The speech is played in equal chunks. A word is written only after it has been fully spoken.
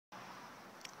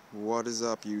What is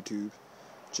up, YouTube?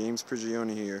 James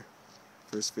Prigioni here.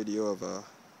 First video of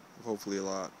hopefully a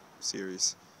lot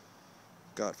series.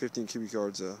 Got 15 cubic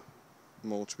yards of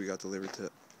mulch we got delivered to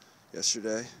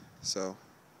yesterday. So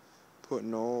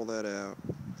putting all that out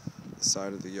the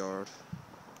side of the yard.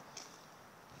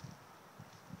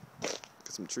 Got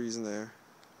some trees in there.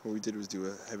 What we did was do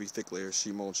a heavy thick layer of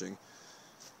sheet mulching.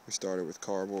 We started with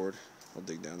cardboard. I'll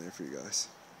dig down there for you guys.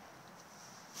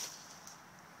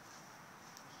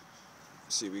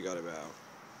 See, we got about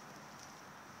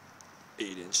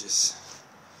 8 inches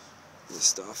of this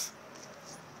stuff.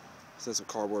 So that's some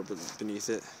cardboard beneath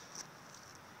it.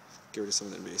 Get rid of some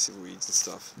of the invasive weeds and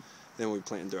stuff. Then we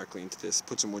plant directly into this.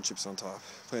 Put some wood chips on top.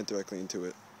 Plant directly into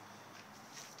it.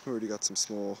 We already got some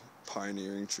small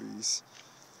pioneering trees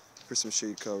for some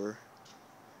shade cover.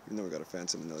 Even though we got a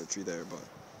fence and another tree there, but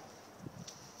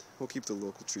we'll keep the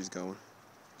local trees going.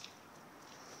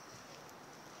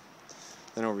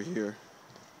 Then over here,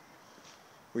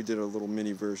 we did a little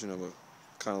mini version of a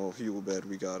kind of little hugel bed.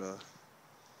 We got let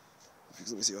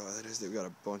me see how that is. We got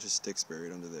a bunch of sticks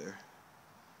buried under there.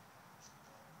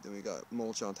 Then we got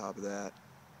mulch on top of that.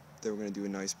 Then we're going to do a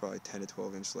nice probably 10 to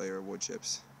 12 inch layer of wood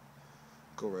chips.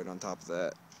 Go right on top of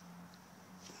that.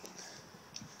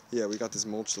 Yeah, we got this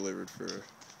mulch delivered for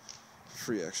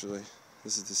free actually.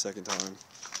 This is the second time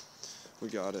we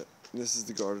got it. And this is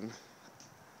the garden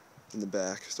in the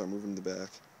back. Start moving the back.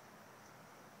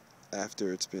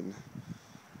 After it's been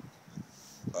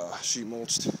sheet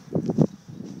mulched.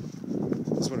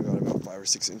 This one got about 5 or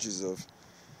 6 inches of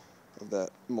that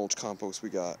mulch compost we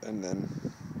got, and then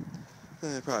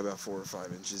probably about 4 or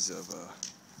 5 inches of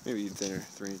maybe even thinner,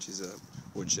 3 inches of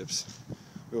wood chips.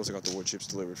 We also got the wood chips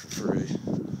delivered for free.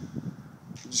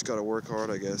 You just gotta work hard,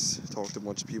 I guess. Talked to a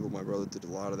bunch of people. My brother did a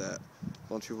lot of that. A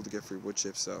bunch of people to get free wood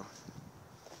chips, so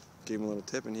gave him a little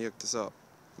tip and he hooked us up.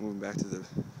 Moving back to the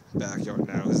backyard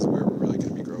now. This is where we're really going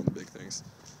to be growing the big things.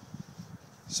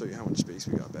 Show you how much space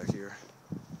we got back here.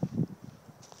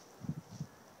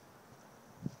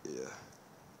 Yeah.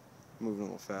 Moving a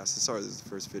little fast. Sorry, this is the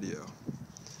first video.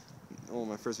 Oh,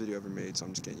 my first video ever made, so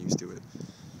I'm just getting used to it.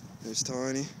 There's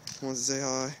Tiny. Wants to say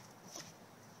hi.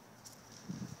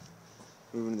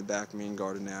 Moving to the back main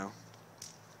garden now.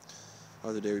 The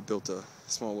other day we built a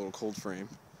small little cold frame.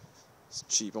 It's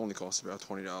cheap, only cost about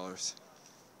 $20.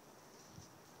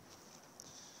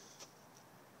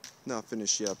 Not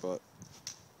finished yet, but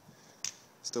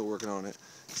still working on it.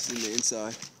 This is the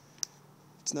inside.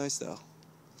 It's nice though.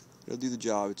 It'll do the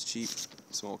job. It's cheap,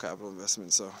 small capital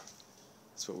investment, so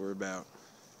that's what we're about.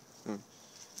 My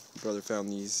brother found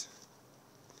these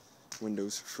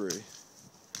windows for free,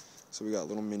 so we got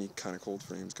little mini kind of cold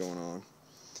frames going on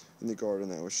in the garden.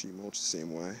 That was sheet mulch the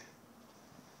same way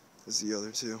as the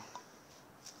other two.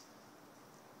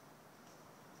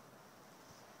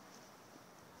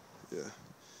 Yeah.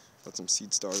 Got some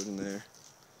seed started in there.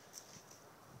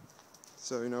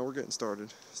 So, we're getting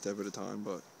started, step at a time,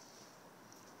 but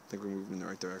I think we're moving in the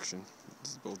right direction.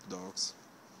 This is both the dogs.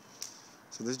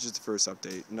 So this is just the first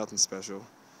update, nothing special.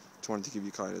 Just wanted to give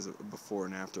you kind of a before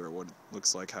and after what it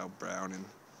looks like, how brown and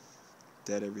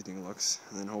dead everything looks.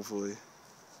 And then hopefully,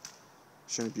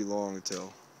 shouldn't be long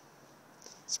until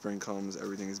spring comes,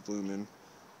 everything is blooming.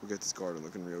 We'll get this garden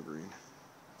looking real green.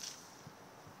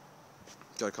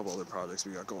 Got a couple other projects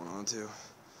we got going on too.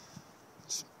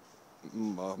 Just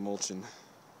mulching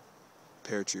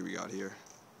pear tree we got here.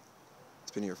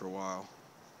 It's been here for a while.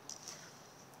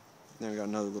 Then we got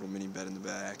another little mini bed in the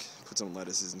back. Put some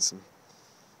lettuces and some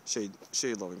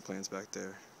shade-loving plants back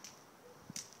there.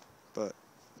 But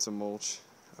some mulch,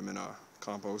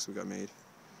 compost we got made.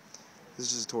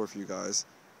 This is just a tour for you guys.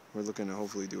 We're looking to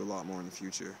hopefully do a lot more in the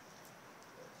future.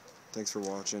 Thanks for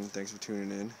watching. Thanks for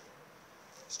tuning in.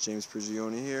 It's James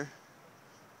Prigioni here,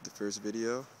 the first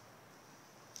video,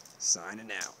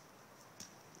 signing out.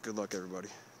 Good luck, everybody.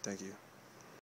 Thank you.